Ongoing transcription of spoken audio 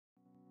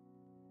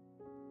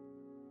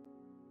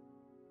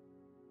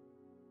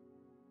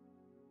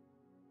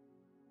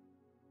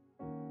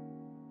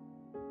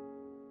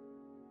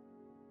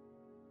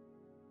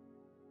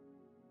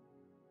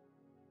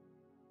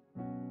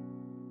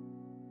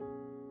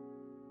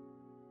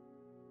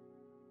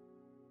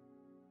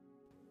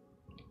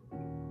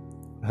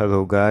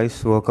Hello,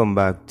 guys. Welcome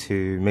back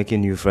to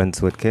Making New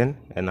Friends with Ken,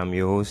 and I'm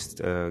your host,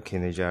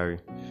 Ken Ejari.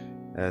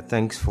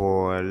 Thanks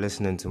for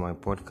listening to my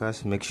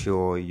podcast. Make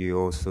sure you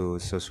also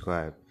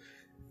subscribe.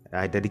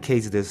 I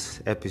dedicate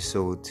this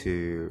episode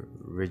to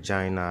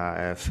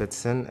Regina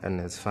Fitzson and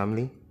his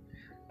family.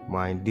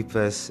 My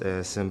deepest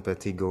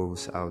sympathy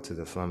goes out to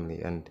the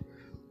family and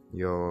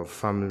your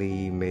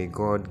family. May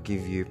God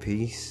give you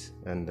peace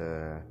and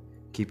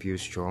keep you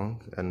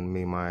strong, and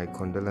may my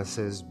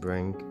condolences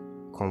bring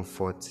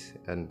comfort,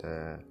 and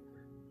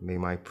may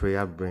my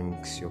prayer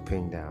brings your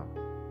pain down.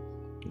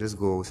 This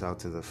goes out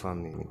to the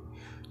family.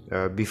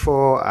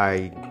 Before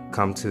I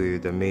come to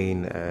the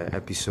main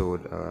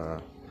episode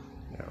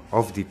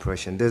of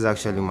depression, this is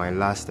actually my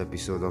last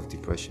episode of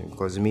depression,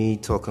 because me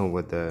talking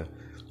with the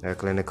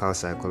clinical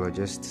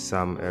psychologist,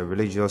 some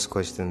religious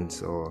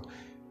questions, or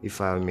if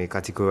I may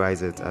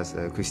categorize it as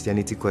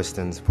Christianity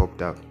questions,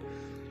 popped up.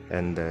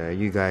 And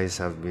you guys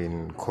have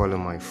been calling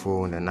my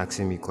phone and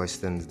asking me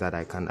questions that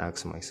I can't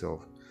ask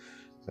myself.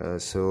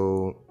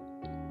 So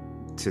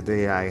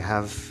today I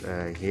have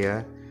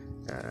here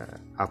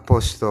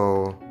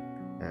Apostle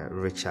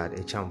Richard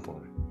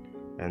Echampong,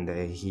 and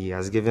he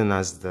has given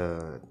us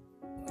the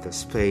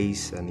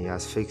space, and he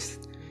has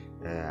fixed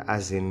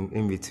us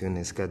in between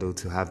his schedule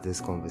to have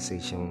this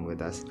conversation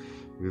with us.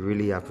 We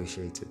really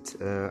appreciate it.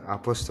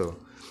 Apostle,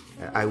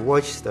 I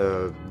watched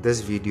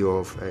this video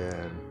of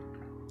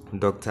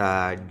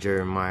Dr.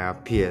 Jeremiah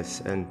Pierce,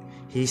 and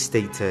he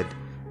stated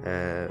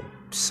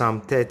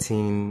Psalm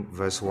 13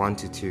 verse 1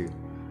 to 2,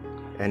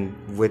 and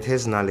with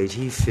his knowledge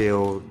he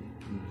felt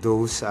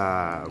those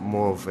are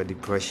more of a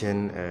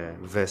depression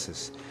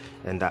verses.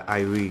 And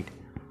I read,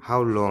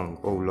 "How long,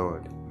 O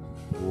Lord,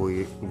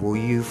 will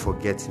you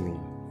forget me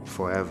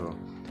forever?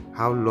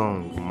 How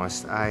long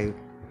must I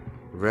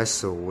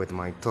wrestle with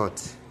my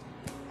thoughts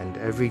and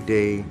every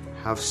day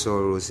have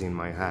sorrows in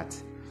my heart?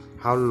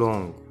 How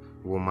long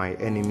will my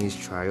enemies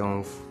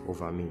triumph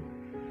over me?"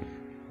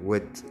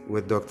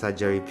 With Dr.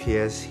 Jerry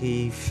Pierce,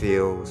 he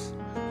feels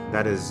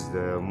that is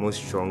the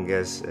most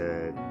strongest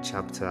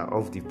chapter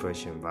of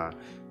depression, but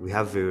we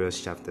have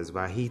various chapters,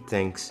 but he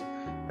thinks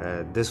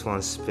this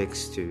one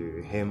speaks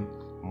to him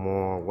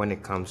more when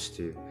it comes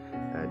to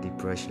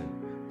depression.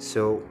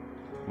 So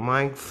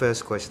my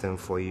first question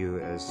for you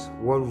is,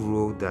 what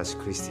role does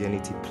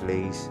Christianity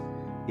plays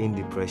in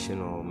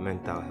depression or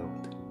mental health?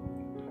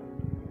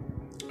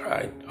 All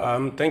right.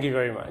 Thank you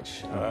very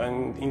much.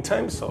 In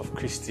terms of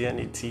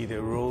Christianity, the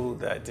role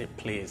that it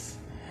plays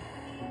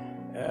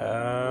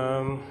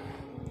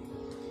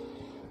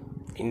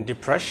in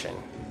depression,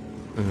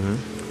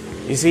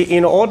 you see,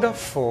 in order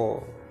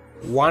for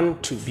one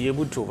to be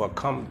able to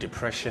overcome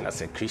depression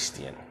as a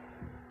Christian,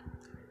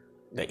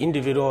 the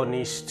individual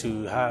needs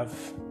to have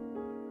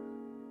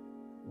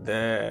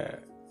the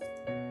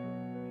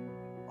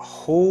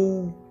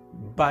whole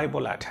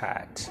Bible at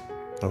heart.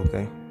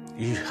 Okay.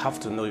 You have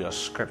to know your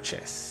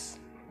scriptures.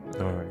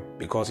 All right.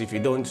 Because if you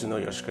don't know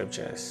your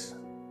scriptures,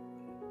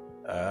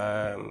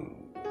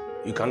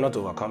 you cannot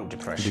overcome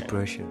depression.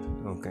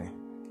 Okay.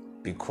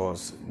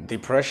 Because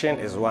depression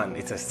is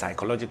it's a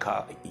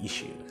psychological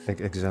issue.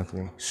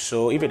 Exactly.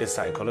 So if it is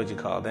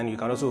psychological, then you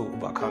can also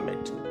overcome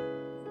it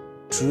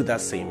through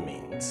that same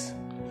means.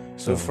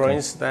 So for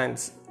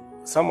instance,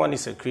 someone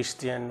is a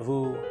Christian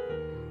who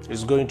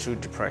is going through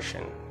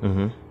depression.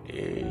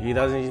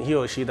 He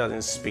or she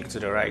doesn't speak to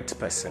the right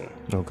person.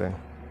 Okay.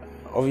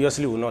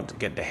 Obviously will not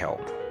get the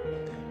help.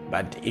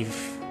 But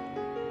if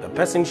the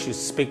person should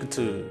speak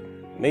to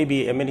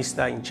maybe a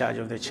minister in charge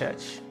of the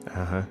church,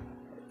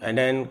 and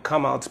then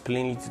come out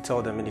plainly to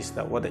tell the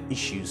minister what the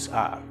issues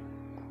are,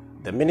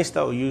 the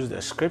minister will use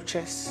the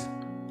scriptures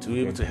to be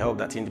able to help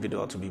that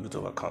individual to be able to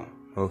overcome.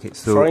 Okay.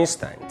 So, for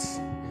instance,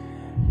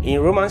 in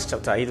Romans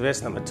chapter 8,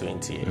 verse number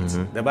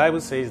 28, the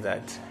Bible says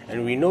that,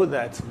 and we know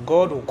that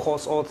God will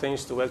cause all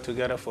things to work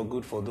together for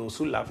good for those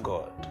who love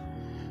God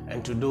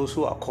and to those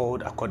who are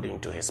called according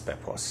to his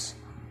purpose.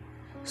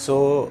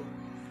 So,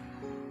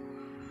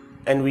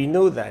 and we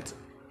know that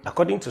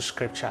according to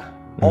scripture,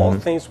 all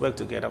things work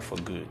together for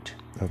good.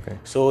 Okay.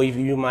 So if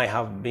you might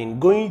have been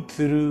going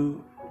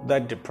through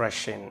that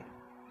depression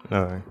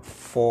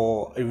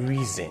for a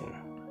reason,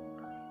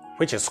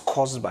 which is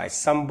caused by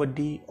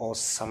somebody or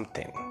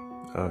something,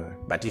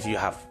 but if you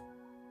have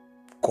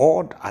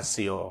God as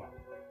your,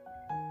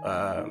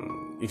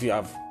 if you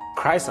have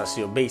Christ as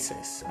your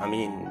basis, I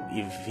mean,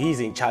 if he's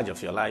in charge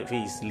of your life,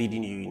 he's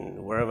leading you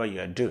in wherever you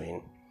are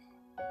doing,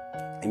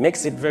 it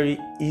makes it very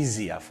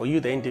easier for you,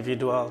 the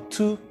individual,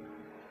 to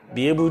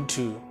be able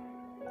to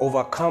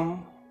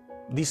overcome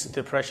this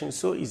depression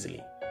so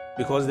easily.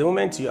 Because the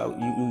moment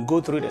you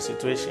go through the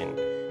situation,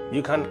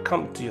 you can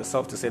come to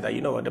yourself to say that,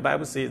 you know what, the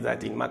Bible says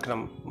that in Mark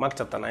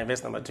chapter 9,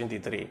 verse number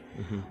 23,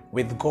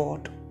 with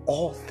God,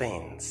 all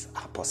things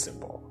are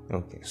possible.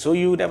 Okay. So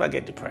you never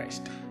get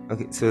depressed.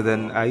 Okay, so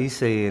then are you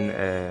saying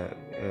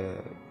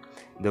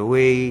the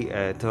way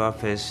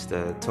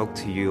therapists talk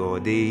to you, or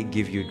they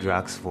give you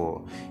drugs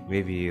for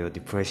maybe your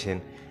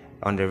depression,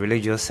 on the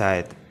religious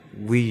side,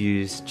 we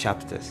use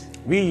chapters.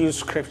 We use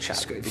scripture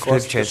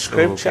because the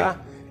scripture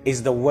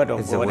is the word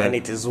of God, and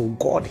it is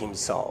God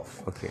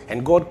himself. Okay.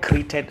 And God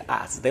created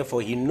us,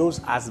 therefore he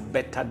knows us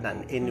better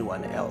than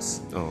anyone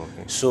else.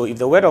 So if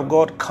the word of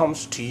God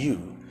comes to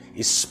you,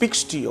 it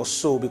speaks to your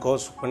soul,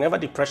 because whenever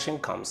depression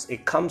comes,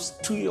 it comes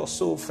to your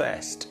soul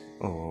first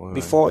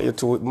before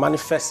it will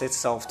manifest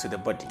itself to the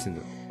body.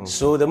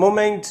 So the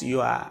moment you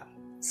are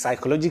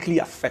psychologically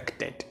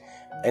affected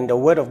and the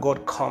word of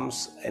God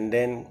comes, and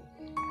then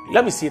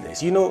let me see this.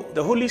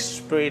 The Holy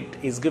Spirit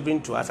is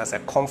given to us as a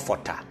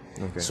comforter.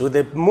 So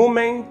the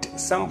moment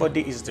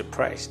somebody is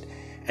depressed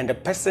and the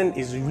person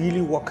is really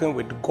working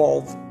with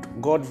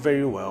God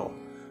very well,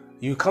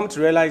 you come to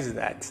realize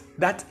that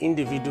that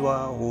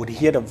individual would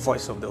hear the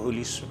voice of the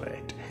Holy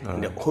Spirit.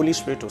 And the Holy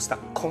Spirit will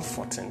start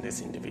comforting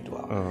this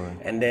individual.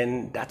 And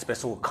then that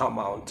person will come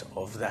out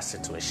of that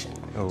situation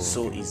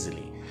so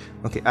easily.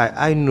 Okay,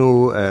 I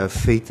know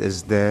faith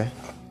is there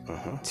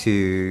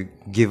to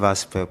give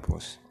us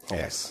purpose.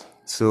 Yes.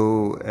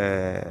 So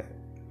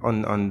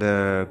on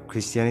the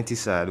Christianity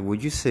side,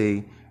 would you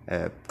say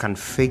can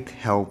faith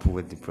help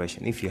with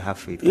depression if you have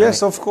faith?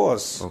 Yes, of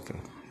course. Okay.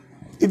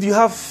 If you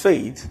have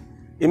faith,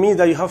 it means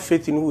that you have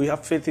faith in who? You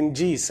have faith in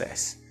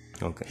Jesus.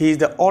 Okay. He is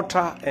the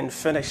author and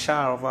finisher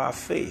of our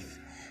faith.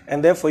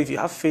 And therefore, if you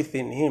have faith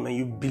in him and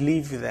you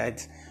believe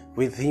that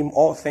with him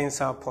all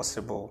things are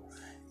possible,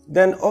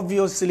 then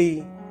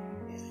obviously,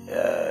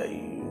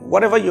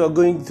 whatever you are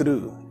going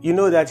through, you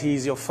know that he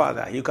is your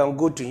father. You can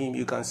go to him,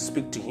 you can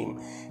speak to him,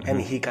 and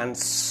he can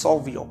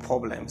solve your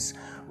problems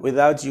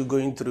without you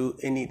going through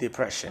any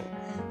depression,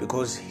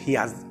 because he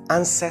has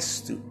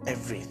answers to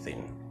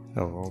everything.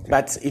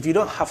 But if you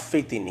don't have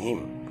faith in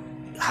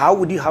him, how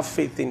would you have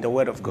faith in the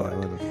word of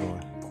God?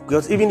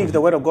 Because even if the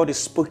word of God is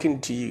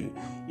spoken to you,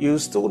 you'll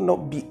still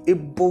not be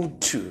able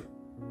to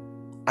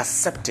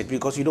accept it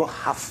because you don't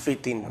have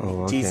faith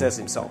in Jesus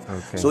himself.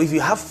 So if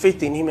you have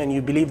faith in him and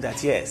you believe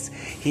that, yes,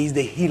 he's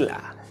the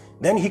healer,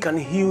 then he can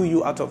heal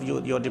you out of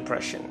your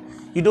depression.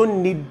 You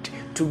don't need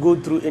to go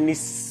through any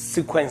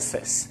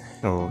sequences.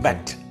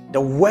 But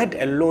the word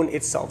alone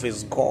itself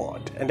is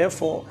God. And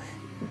therefore,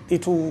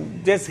 it will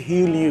just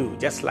heal you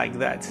just like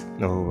that.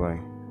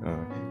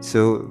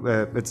 So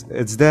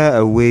is there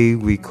a way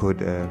we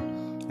could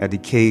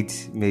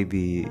educate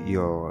maybe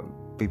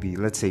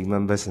let's say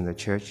members in the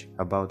church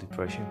about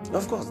depression?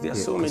 Of course, there are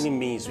so many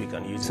means we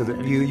can use. So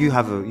you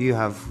have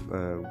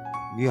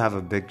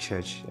a big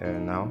church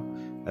now.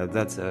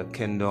 That's a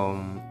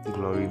Kingdom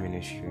Glory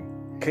Ministry.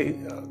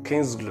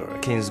 King's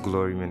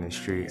Glory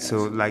Ministry. Yes.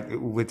 So, like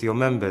with your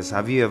members,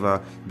 have you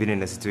ever been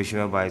in a situation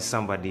whereby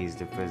somebody is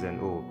depressed and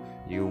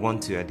you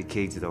want to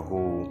educate the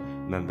whole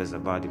members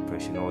about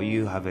depression, or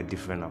you have a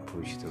different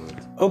approach to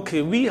it?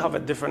 Okay, we have a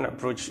different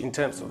approach in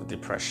terms of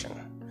depression,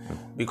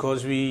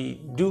 because we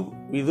do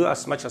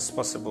as much as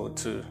possible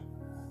to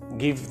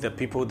give the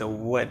people the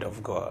word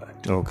of God.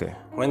 Okay.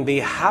 When they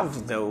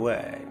have the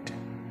word,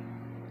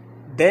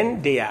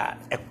 then they are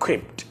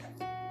equipped.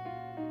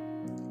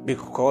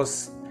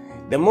 Because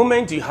the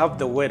moment you have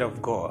the word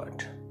of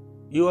God,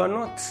 you are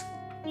not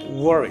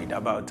worried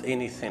about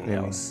anything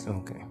else.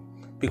 Okay.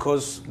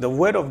 Because the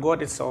word of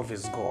God itself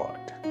is God.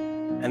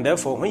 And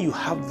therefore, when you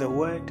have the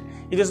word,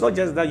 it is not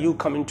just that you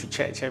coming to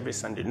church every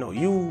Sunday. No,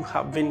 you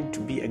having to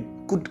be a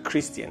good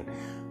Christian,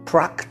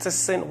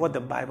 practicing what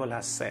the Bible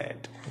has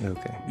said.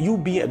 Okay. You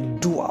be a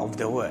doer of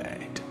the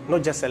word,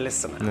 not just a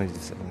listener.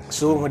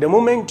 So the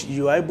moment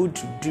you are able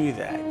to do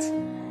that,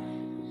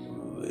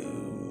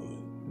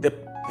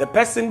 the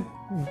person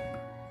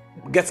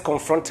gets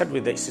confronted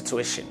with the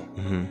situation.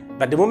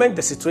 But the moment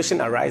the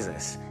situation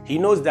arises, he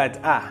knows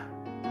that,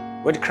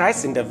 with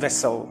Christ in the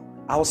vessel,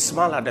 I'll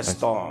smile at the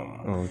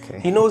storm. Okay.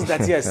 He knows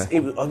that,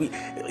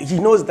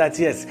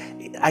 yes,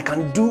 I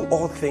can do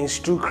all things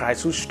through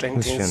Christ who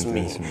strengthens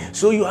me.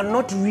 So you are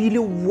not really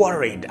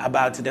worried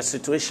about the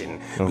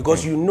situation,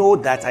 because you know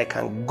that I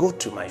can go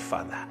to my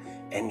Father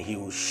and he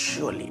will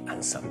surely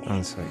answer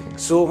me.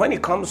 So when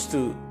it comes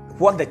to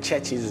what the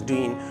church is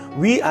doing,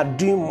 we are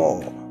doing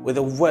more with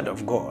the word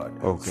of God.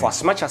 For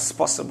as much as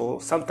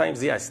possible.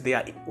 Sometimes, yes, there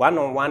are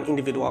one-on-one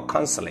individual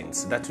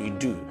counselings that we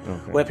do,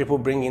 where people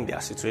bring in their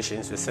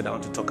situations, we sit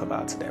down to talk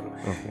about them.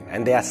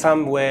 And there are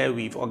some where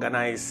we've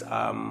organized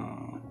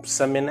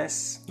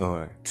seminars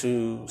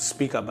to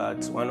speak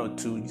about one or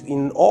two,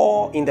 in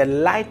the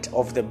light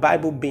of the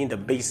Bible being the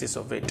basis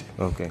of it,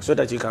 so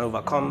that you can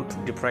overcome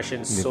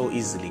depression so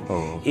easily.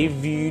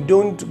 If you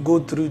don't go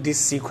through this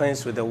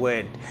sequence with the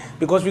word,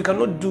 because we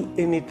cannot do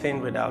anything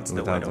without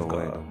the word of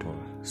God.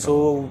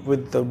 So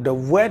with the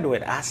word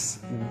with us,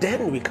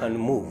 then we can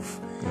move.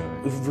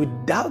 If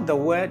without the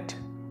word,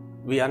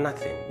 we are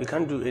nothing. We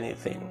can't do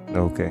anything.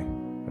 Okay.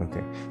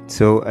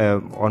 So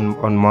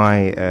on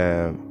my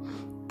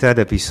third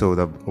episode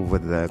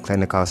with the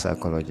clinical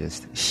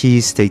psychologist,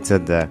 she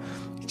stated that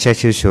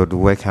churches should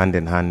work hand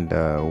in hand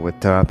with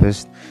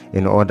therapists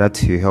in order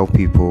to help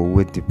people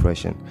with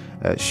depression.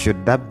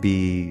 Should that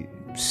be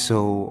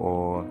so,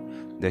 or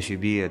there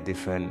should be a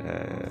different...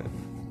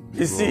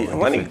 You see,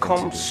 when it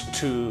comes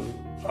to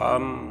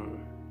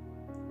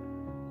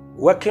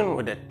working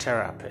with a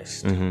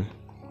therapist,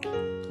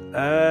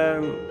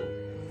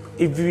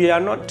 if we are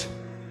not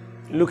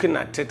looking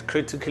at it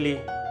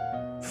critically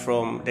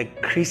from the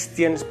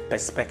Christian's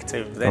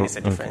perspective, then it's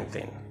a different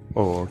thing.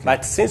 Oh, okay.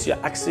 But since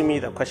you're asking me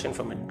the question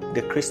from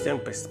the Christian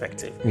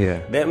perspective, yeah,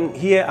 then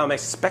here I'm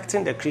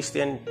expecting the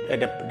Christian,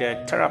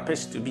 the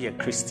therapist to be a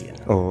Christian.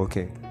 Oh,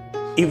 okay.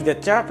 If the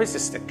therapist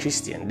is a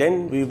Christian,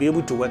 then we'll be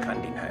able to work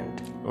hand in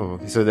hand. Oh,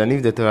 okay. So then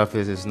if the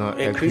therapist is not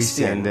a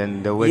Christian,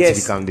 then the work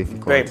become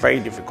difficult. Very, very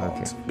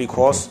difficult.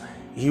 Because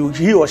he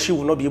or she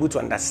will not be able to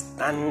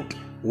understand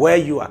where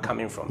you are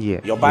coming from.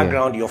 Your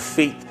background, your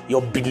faith,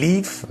 your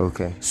belief.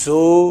 Okay.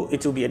 So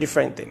it will be a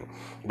different thing.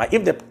 But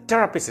if the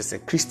therapist is a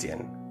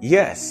Christian,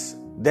 yes,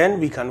 then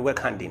we can work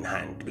hand in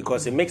hand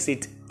because it makes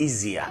it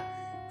easier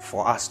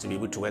for us to be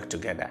able to work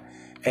together.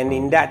 And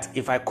in that,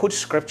 if I quote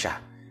scripture,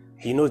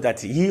 he knows that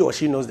he or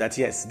she knows that,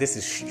 yes, this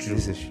is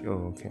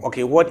true.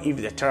 Okay, what if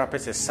the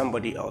therapist is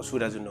somebody else who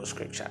doesn't know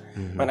scripture?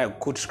 When I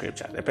quote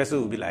scripture, the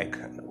person will be like,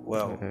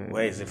 well,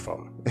 where is it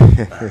from?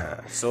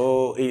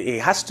 So it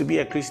has to be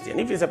a Christian.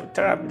 If it's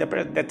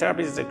the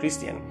therapist is a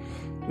Christian,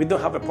 we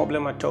don't have a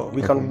problem at all.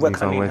 We can work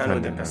hand in hand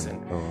with the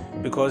person.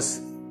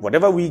 Because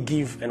whatever we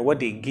give and what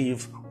they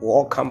give will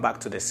all come back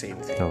to the same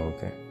thing. Oh,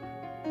 okay.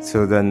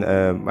 So then,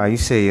 are you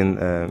saying,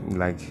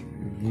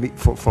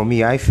 for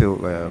me, I feel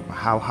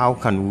how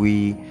can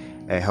we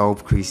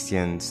help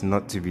Christians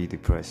not to be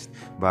depressed?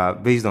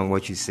 But based on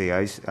what you say,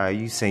 are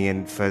you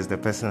saying first the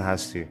person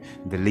has to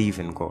believe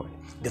in God?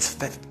 That's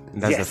the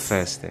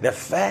first thing. The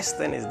first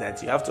thing is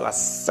that you have to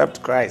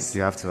accept Christ.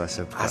 You have to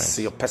accept Christ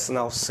as your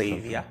personal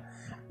Savior.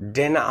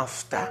 Then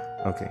after,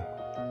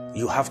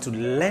 you have to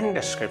learn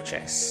the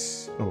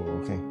scriptures. Oh,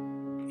 okay.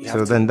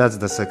 So then that's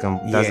the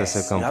second. That's the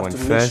second point.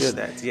 First, sure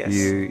that,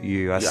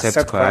 you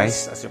accept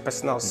Christ as your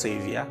personal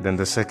Savior. Then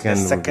the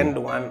second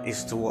one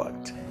is to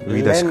what?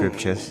 Read the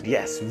scriptures.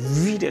 Yes,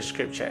 read the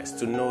scriptures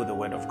to know the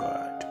word of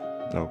God.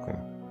 Okay.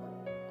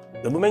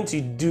 The moment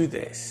you do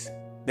this,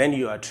 then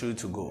you are true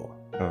to go.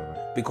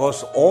 Alright.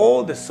 Because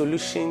all the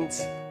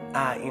solutions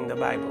are in the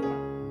Bible.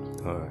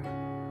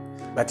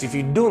 Alright. But if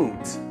you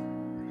don't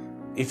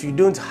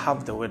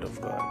have the word of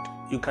God,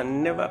 you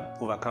can never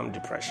overcome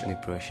depression.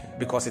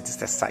 Because it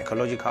is a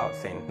psychological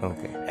thing.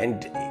 Okay.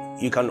 And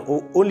you can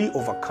only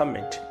overcome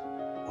it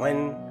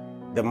when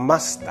the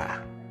master,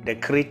 the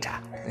creator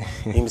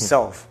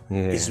himself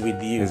is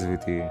with you.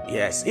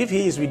 Yes. If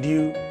he is with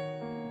you,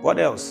 what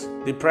else?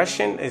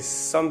 Depression is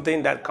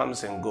something that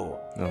comes and goes.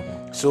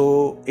 Okay.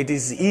 So it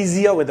is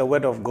easier with the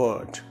word of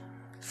God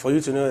for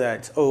you to know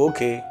that,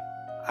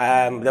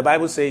 the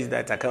Bible says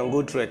that I can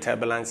go through a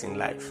turbulence in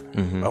life.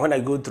 But when I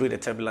go through the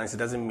turbulence, it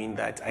doesn't mean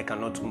that I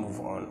cannot move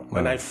on.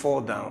 When I fall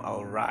down,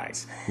 I'll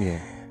rise.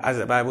 As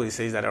the Bible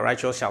says that a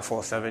righteous shall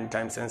fall 7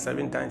 times and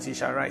 7 times he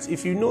shall rise.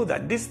 If you know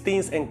that these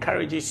things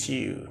encourages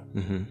you,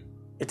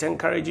 it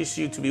encourages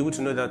you to be able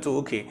to know that,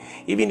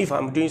 even if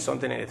I'm doing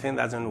something and the thing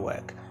doesn't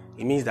work,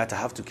 it means that I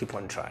have to keep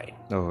on trying.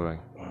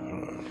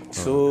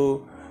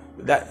 So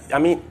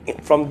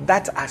from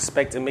that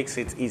aspect, it makes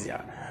it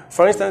easier.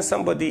 For instance,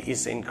 somebody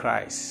is in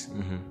Christ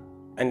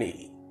and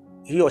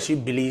he or she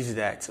believes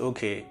that,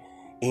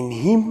 in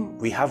him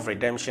we have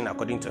redemption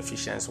according to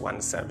Ephesians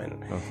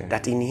 1:7.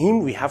 That in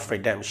him we have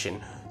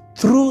redemption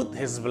through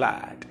his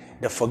blood,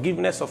 the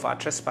forgiveness of our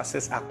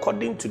trespasses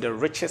according to the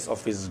riches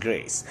of his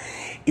grace.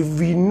 If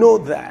we know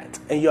that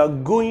and you are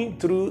going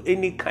through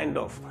any kind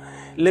of,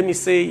 let me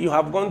say you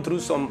have gone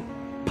through some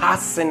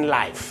passing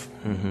life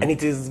and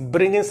it is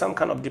bringing some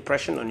kind of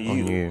depression on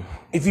you.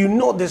 If you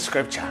know this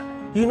scripture,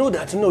 you know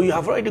that you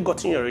have already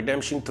gotten your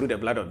redemption through the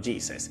blood of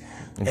Jesus.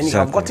 And you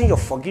have gotten your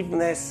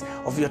forgiveness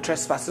of your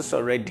trespasses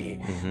already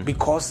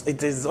because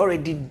it is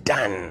already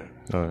done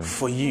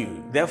for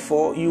you.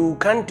 Therefore, you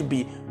can't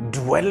be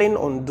dwelling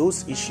on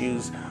those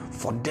issues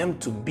for them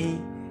to be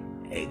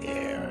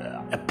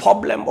a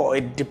problem or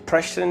a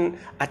depression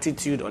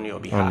attitude on your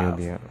behalf.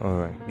 All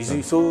right. You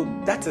see, so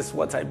that is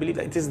what I believe.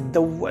 That it is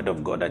the word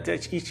of God that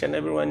each and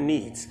everyone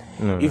needs.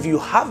 If you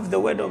have the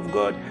word of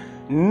God,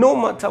 no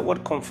matter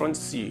what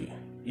confronts you,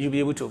 you'll be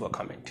able to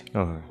overcome it.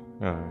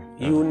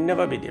 You will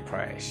never be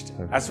depressed.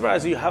 As far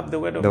as you have the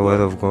word of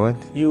God,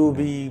 you will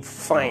be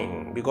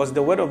fine because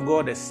the word of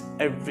God is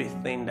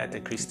everything that a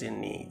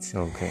Christian needs.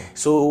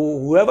 So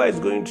whoever is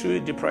going through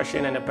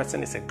depression and a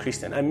person is a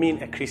Christian, I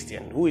mean a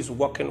Christian who is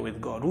walking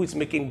with God, who is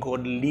making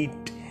God lead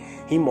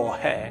him or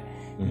her,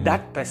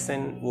 that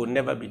person will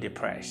never be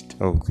depressed.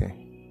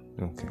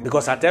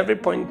 Because at every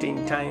point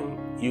in time,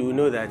 you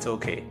know that,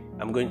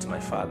 I'm going to my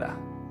Father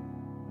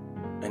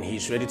and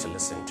he's ready to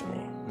listen to me.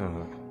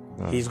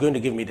 He's going to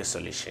give me the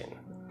solution.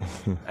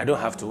 I don't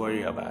have to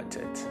worry about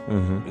it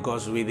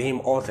because with him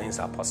all things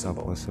are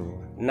possible.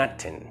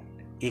 Nothing.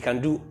 He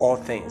can do all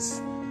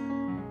things.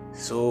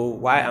 So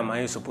why am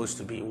I supposed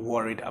to be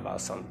worried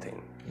about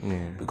something?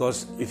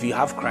 Because if you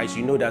have Christ,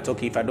 you know that,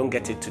 if I don't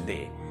get it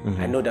today,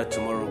 I know that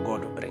tomorrow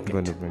God will bring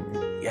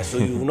it. So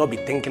you will not be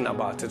thinking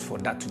about it for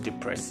that to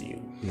depress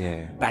you.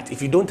 But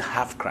if you don't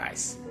have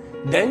Christ,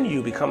 then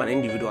you become an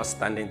individual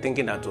standing,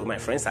 thinking that, oh, my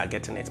friends are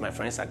getting it, my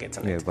friends are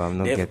getting it. But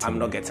I'm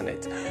not getting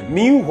it.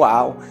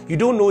 Meanwhile, you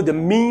don't know the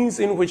means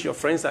in which your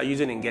friends are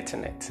using in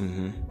getting it.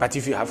 But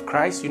if you have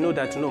Christ, you know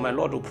that, no, my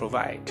Lord will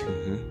provide.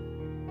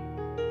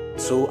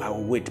 So I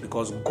will wait,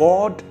 because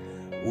God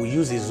will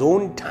use his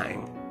own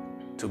time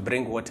to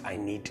bring what I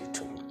need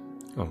to me.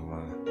 Oh,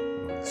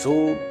 wow.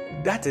 So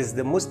that is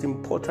the most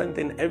important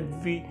thing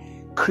every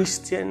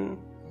Christian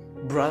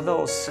brother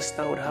or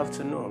sister would have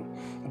to know.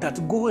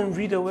 That go and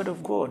read the word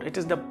of God. It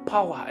is the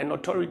power and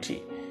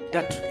authority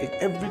that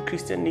every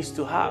Christian needs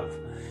to have.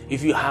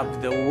 If you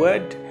have the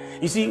word,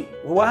 you see,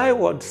 why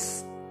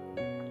was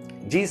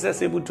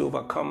Jesus able to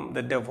overcome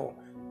the devil?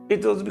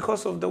 It was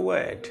because of the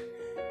word.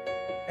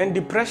 And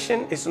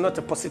depression is not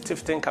a positive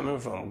thing coming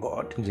from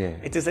God. Yeah.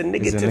 It is a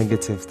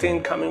negative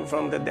thing coming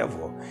from the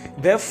devil.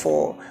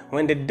 Therefore,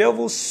 when the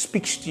devil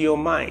speaks to your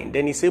mind,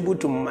 then he's able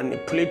to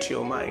manipulate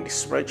your mind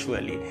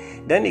spiritually.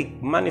 Then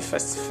it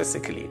manifests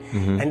physically.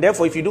 And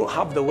therefore, if you don't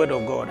have the word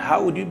of God,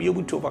 how would you be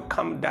able to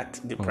overcome that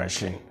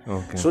depression?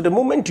 Okay. So the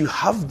moment you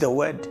have the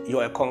word,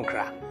 you're a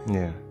conqueror.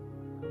 Yeah.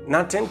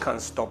 Nothing can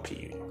stop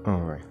you.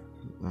 All right.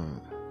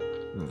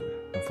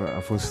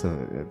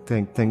 Apostle,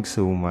 thanks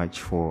so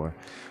much for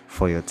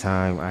your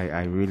time.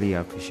 I really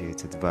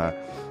appreciate it. But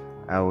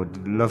I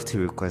would love to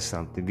request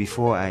something.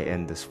 Before I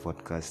end this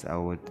podcast, I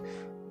would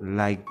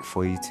like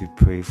for you to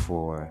pray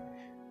for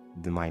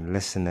my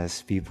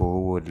listeners, people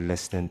who would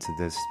listen to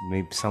this.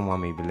 Maybe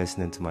someone may be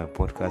listening to my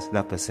podcast.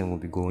 That person will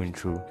be going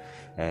through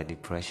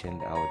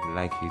depression. I would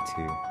like you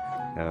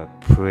to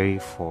pray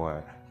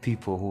for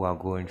people who are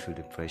going through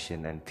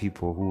depression and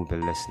people who will be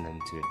listening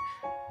to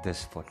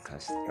this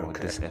podcast or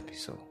this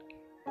episode.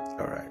 All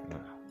right.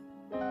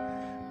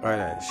 All right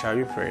then. Shall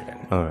we pray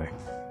then? All right.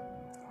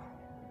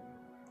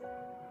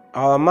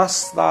 Our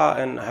Master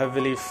and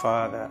Heavenly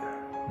Father,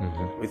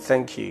 we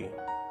thank you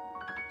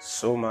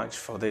so much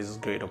for this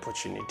great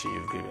opportunity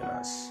you've given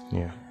us.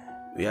 Yeah.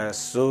 We are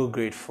so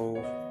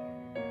grateful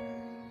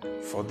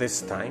for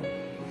this time,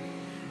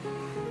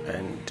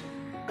 and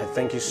I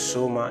thank you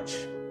so much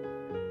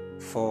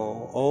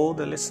for all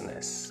the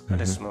listeners at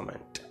this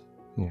moment.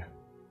 Yeah.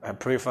 I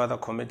pray, Father,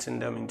 committing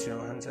them into your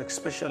hands,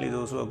 especially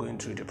those who are going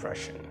through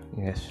depression.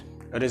 Yes.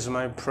 It is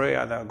my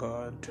prayer that,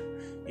 God,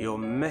 your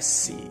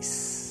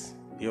mercies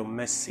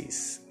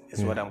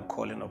is what I'm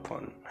calling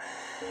upon.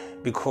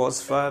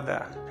 Because,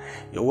 Father,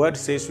 your word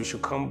says we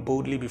should come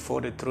boldly before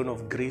the throne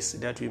of grace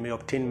that we may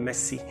obtain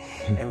mercy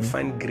and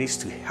find grace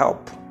to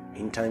help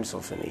in times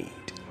of need.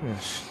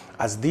 Yes.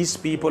 As these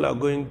people are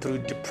going through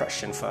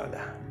depression,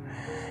 Father,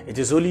 it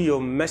is only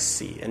your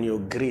mercy and your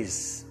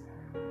grace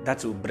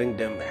that will bring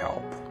them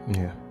help.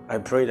 Yeah. I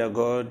pray that,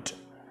 God,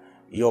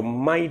 your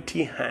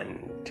mighty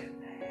hand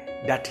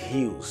that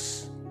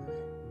heals,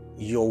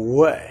 your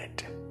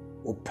word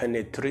will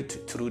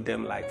penetrate through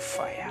them like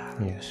fire.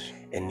 Yes.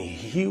 And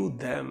heal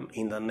them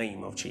in the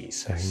name of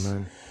Jesus.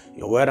 Amen.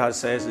 Your word has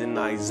says in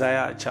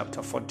Isaiah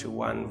chapter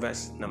 41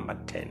 verse number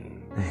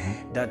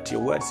 10 that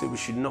your word says we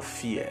should not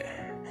fear.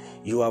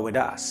 You are with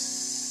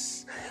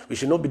us. We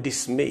should not be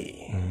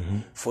dismayed,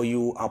 for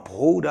you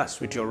uphold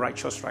us with your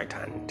righteous right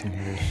hand.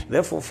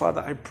 Therefore,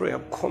 Father, I pray, I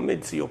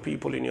commit your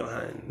people in your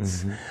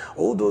hands.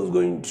 All those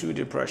going through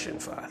depression,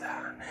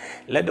 Father,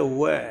 let the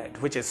word,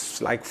 which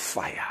is like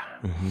fire,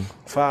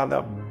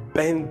 Father,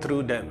 burn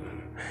through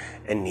them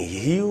and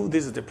heal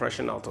this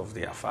depression out of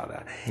their,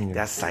 Father,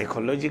 their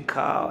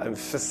psychological and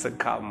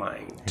physical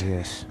mind.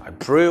 Yes. I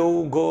pray,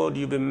 oh God,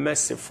 you be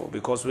merciful,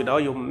 because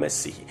without your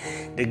mercy,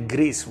 the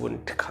grace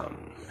won't come.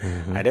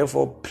 I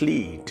therefore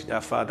plead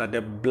that, Father,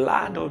 the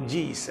blood of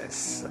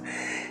Jesus,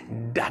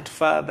 that,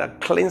 Father,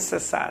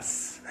 cleanses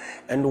us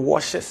and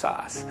washes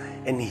us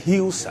and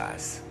heals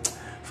us,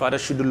 Father,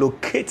 should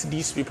locate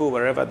these people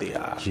wherever they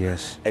are.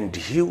 Yes. And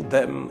heal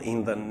them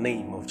in the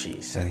name of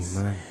Jesus.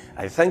 Amen.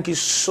 I thank you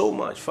so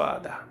much,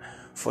 Father,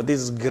 for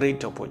this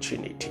great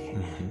opportunity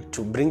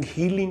to bring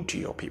healing to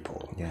your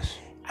people. Yes.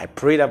 I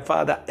pray that,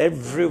 Father,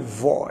 every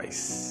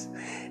voice,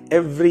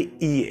 every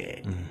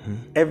ear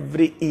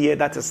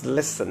that is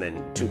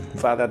listening to,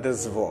 Father,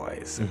 this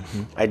voice,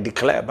 I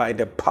declare by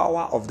the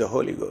power of the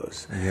Holy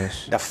Ghost,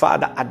 that,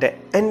 Father, at the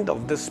end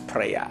of this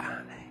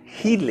prayer,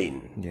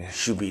 healing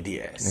should be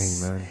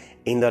theirs. Amen.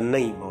 In the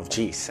name of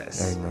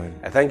Jesus. Amen.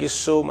 I thank you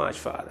so much,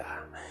 Father,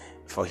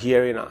 for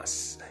hearing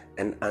us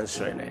and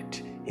answering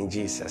it. In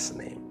Jesus'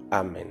 name.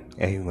 Amen.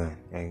 Amen.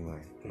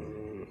 Amen.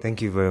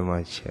 Thank you very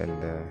much,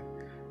 and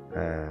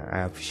I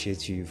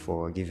appreciate you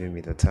for giving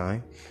me the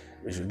time.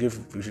 We should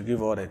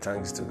give all the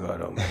thanks to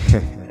God.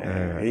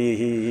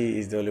 He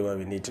is the only one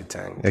we need to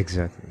thank.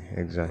 Exactly.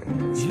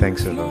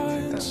 Thanks a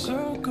lot.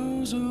 Thank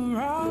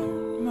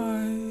around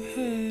my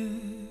head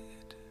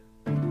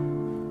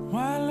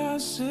while I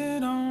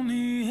sit on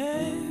the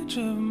edge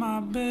of my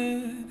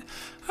bed.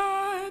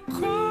 I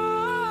cry,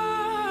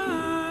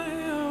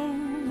 oh,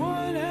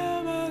 what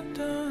have I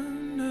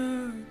done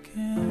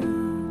again?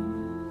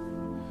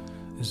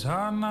 It's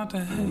hard not to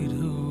hate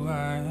who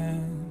I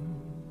am.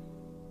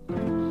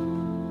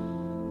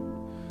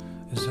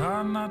 It's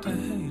hard not to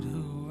hate